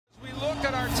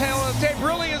on the tape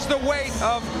really is the weight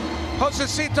of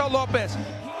Josesito Lopez.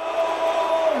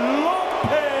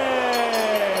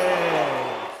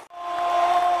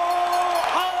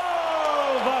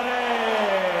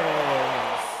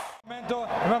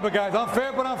 Remember, guys, I'm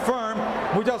fair, but I'm firm.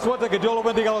 Mucha suerte, que Dios lo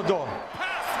bendiga a los dos.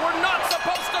 Pass we're not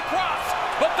supposed to cross,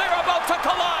 but they're about to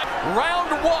collide. Round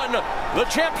one, the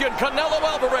champion Canelo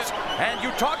Alvarez. And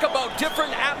you talk about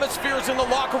different atmospheres in the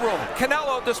locker room.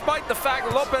 Canelo, despite the fact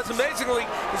that Lopez amazingly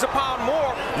is a pound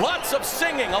more. Lots of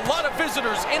singing, a lot of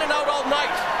visitors in and out all night.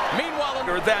 Meanwhile,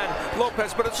 than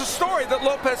Lopez, but it's a story that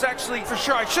Lopez actually, for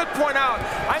sure, I should point out,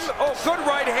 good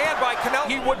right hand by Canelo.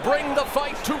 He would bring the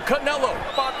fight to Canelo.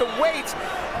 About the weight,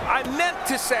 I meant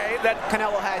to say that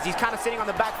Canelo has. He's kind of sitting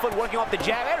on the back foot, working off the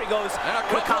jab. There he goes. And a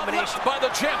good combination by the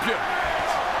champion.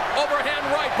 Overhand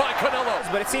right by Canelo.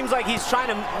 But it seems like he's trying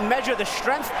to measure the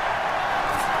strength.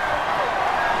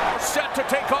 Set to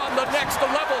take on the next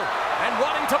level and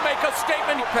wanting to make a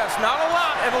statement. Lopez, not a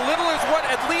lot, and a little is what,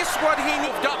 at least what he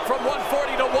moved up from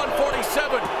 140 to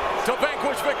 147 to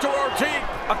vanquish Victor Ortiz.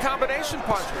 A combination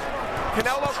punch.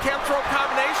 Canelo can't throw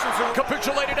combinations.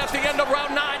 Capitulated at the end of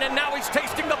round 9, and now he's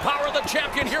tasting the power of the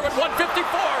champion here at 154.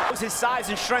 It was his size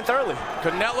and strength early.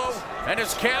 Canelo and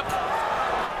his camp.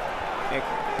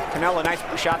 Canelo, nice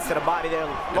shots to the body there.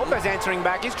 Lopez answering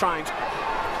back, he's trying.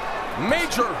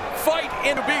 Major fight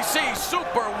in BC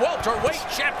Super Welterweight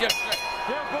Championship.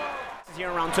 Here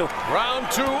in round 2. Round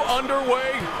 2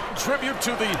 underway. Tribute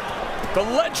to the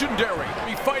legendary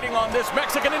be fighting on this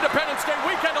Mexican Independence Day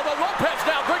weekend. Although Lopez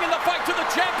now bringing the fight to the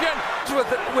champion with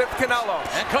Canelo.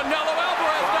 And Canelo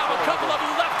Alvarez now a couple of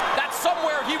left. That's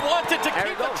somewhere he wanted to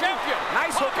keep the champion.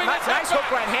 Nice hook, nice hook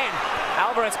right hand.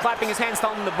 Alvarez clapping his hands,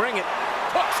 telling him to bring it.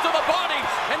 Hooks to the body,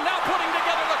 and now putting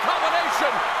together the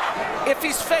combination. If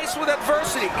he's faced with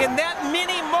adversity, in that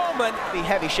mini moment, the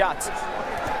heavy shots.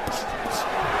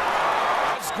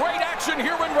 It's great action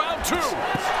here in round 2.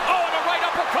 Oh, and a right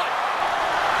uppercut.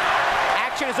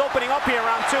 Action is opening up here in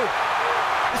round 2.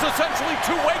 It's essentially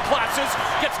 2 weight classes.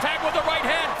 Gets tagged with the right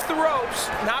hand. The ropes,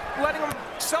 not letting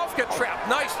himself get trapped.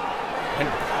 Nice.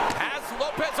 And has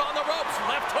Lopez on the ropes.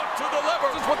 Left hook to the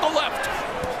liver with the left.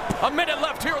 A minute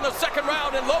left here in the second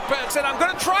round, and Lopez said, I'm going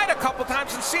to try it a couple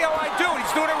times and see how I do.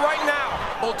 He's doing it right now.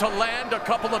 To land a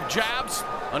couple of jabs,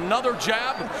 another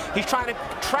jab. He's trying to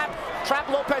trap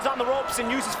Lopez on the ropes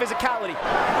and use his physicality.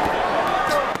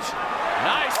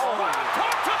 Nice. Oh.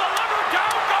 Talk to the liver.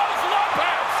 Down goes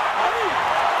Lopez.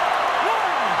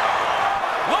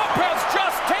 Lopez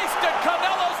just tasted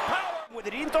Canelo's power. With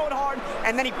it, he didn't throw it hard,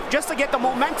 and then he just to get the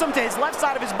momentum to his left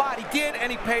side of his body. Did,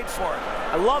 and he paid for it.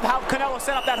 I love how Canelo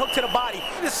set up that hook to the body.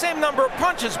 The same number of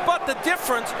punches, but the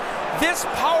difference, this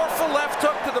powerful left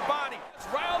hook to the body.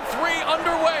 Round 3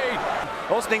 underway.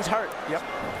 Those things hurt. Yep.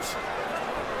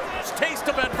 Taste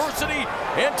of adversity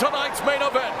in tonight's main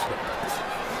event.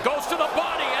 Goes to the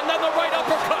body, and then the right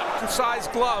uppercut. Size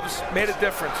gloves made a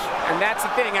difference. And that's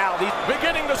the thing, Al.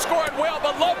 Beginning to score it well,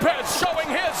 but Lopez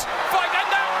showing his fight, and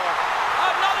now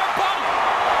another bump.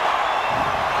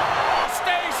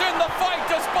 Stays in the fight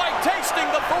despite tasting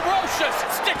the ferocious.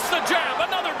 Sticks the jab,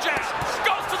 another jab.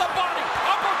 Goes to the body,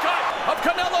 uppercut of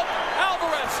Canelo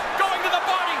Alvarez. Going to the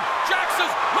body,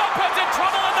 Jackson's Lopez in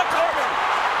trouble in the corner.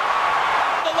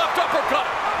 The left uppercut.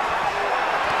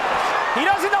 He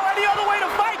doesn't know any other way to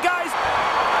fight, guys.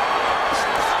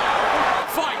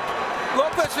 Fight.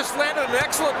 Lopez just landed an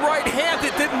excellent right hand.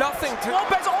 It did nothing to...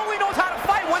 Lopez only knows how to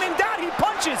fight. When in doubt, he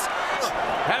punches.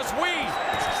 As we,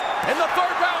 in the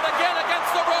third round, again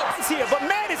against the ropes. He's here, but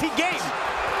man, is he game.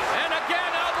 And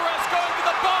again, Alvarez going to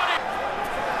the body.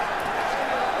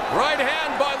 Right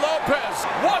hand by Lopez.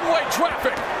 One-way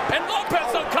traffic. And Lopez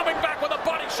coming back with a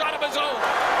body shot of his own.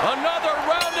 Another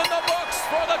round in the books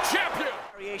for the champion.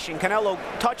 Canelo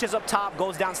touches up top,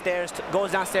 goes downstairs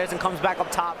and comes back up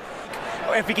top.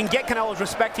 If he can get Canelo's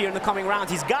respect here in the coming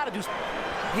rounds, he's got to do.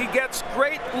 He gets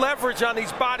great leverage on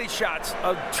these body shots.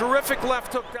 A terrific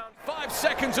left hook down. 5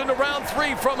 seconds into round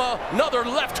 3 from another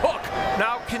left hook.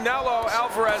 Now Canelo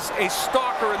Alvarez, a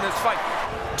stalker in this fight.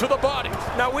 To the body.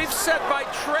 Now we've said by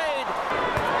trade.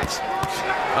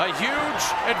 A huge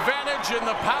advantage in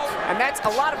the power. And that's a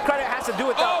lot of credit has to do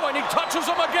with that. Oh, and he touches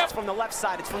him again. It's from the left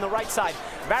side, it's from the right side.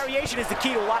 Variation is the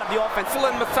key to a lot of the offense. Full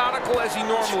and methodical as he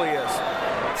normally is.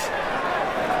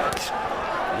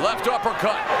 Left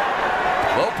uppercut.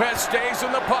 Lopez stays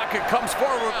in the pocket, comes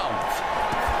forward.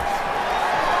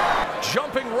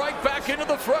 Jumping right back into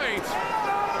the fray.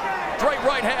 Straight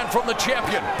right hand from the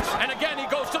champion. And again, he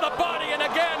goes to the body, and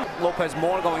again. Lopez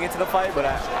more going into the fight, but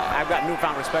I've got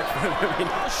newfound respect for him.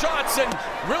 Shots and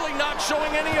really not showing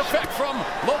any effect from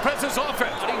Lopez's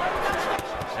offense.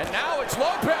 And now now it's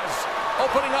Lopez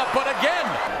opening up, but again,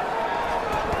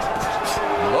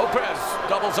 Lopez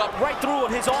doubles up Right through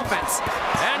on his offense.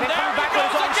 And then there coming he back with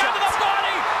goes his own again to the shots.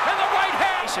 body and the right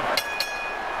hand.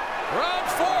 Round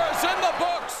 4 is in the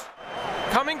books.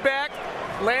 Coming back,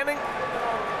 landing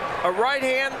a right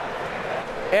hand,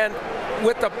 and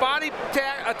with the body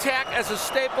attack as a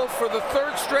staple for the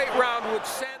 3rd straight round would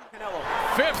send Canelo.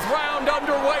 5th round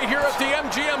underway here at the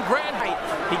MGM Grand.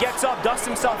 He gets up, dusts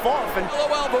himself off, and Canelo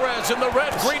Alvarez in the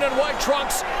red, green, and white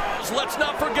trunks. Let's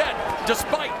not forget,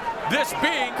 despite this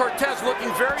being Cortez looking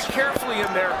very carefully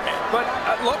in there, but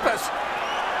Lopez.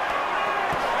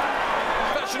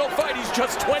 Professional fight, he's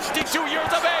just 22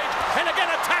 years of age, and again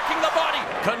attacking the body.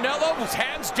 Canelo, whose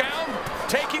hands down,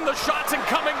 taking the shots and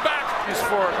coming back. Is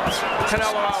for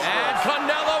Canelo Alvarez. And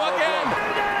Canelo again.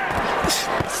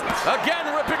 Again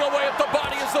ripping away at the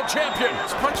body as the champion.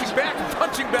 He's punching back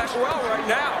well right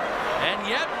now. And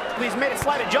yet, he's made a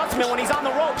slight adjustment when he's on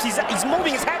the ropes. He's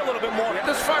moving his head a little bit more.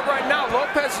 This fight right now,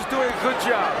 Lopez is doing a good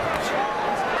job.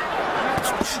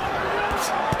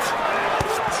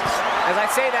 As I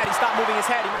say that, he stopped moving his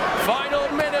head. final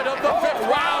minute of the 5th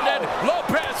round, and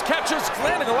Lopez catches.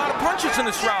 Landing a lot of punches in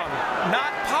this round.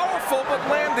 Not powerful, but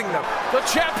landing them. The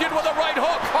champion with a right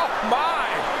hook. Oh my!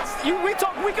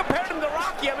 We compared him to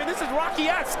Rocky. I mean, this is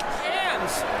Rocky-esque.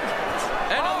 Hands.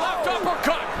 And a left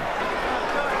uppercut.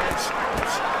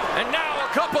 And now a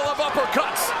couple of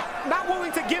uppercuts. Not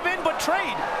willing to give in, but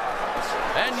trade.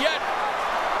 And yet,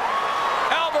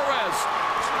 Alvarez.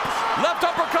 Left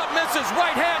uppercut misses,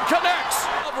 right hand connects.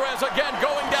 Alvarez again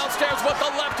going downstairs with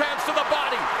the left hands to the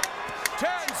body. 10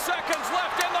 seconds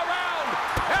left in the round.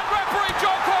 And referee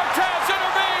Joe Cortez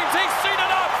intervenes. He's seen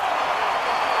enough.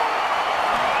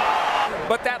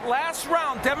 But that last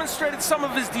round demonstrated some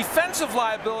of his defensive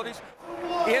liabilities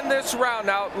in this round.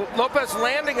 Now, Lopez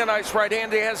landing a nice right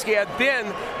hand as he had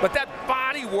been, but that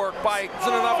body work by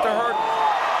isn't enough to hurt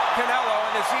Canelo.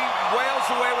 And as he wails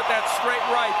away with that straight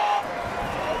right,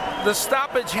 the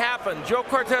stoppage happened. Joe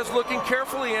Cortez looking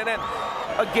carefully in it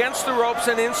against the ropes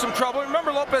and in some trouble.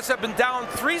 Remember, Lopez had been down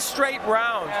 3 straight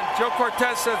rounds. And Joe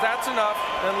Cortez says that's enough,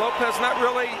 and Lopez not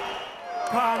really.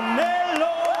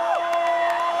 Canelo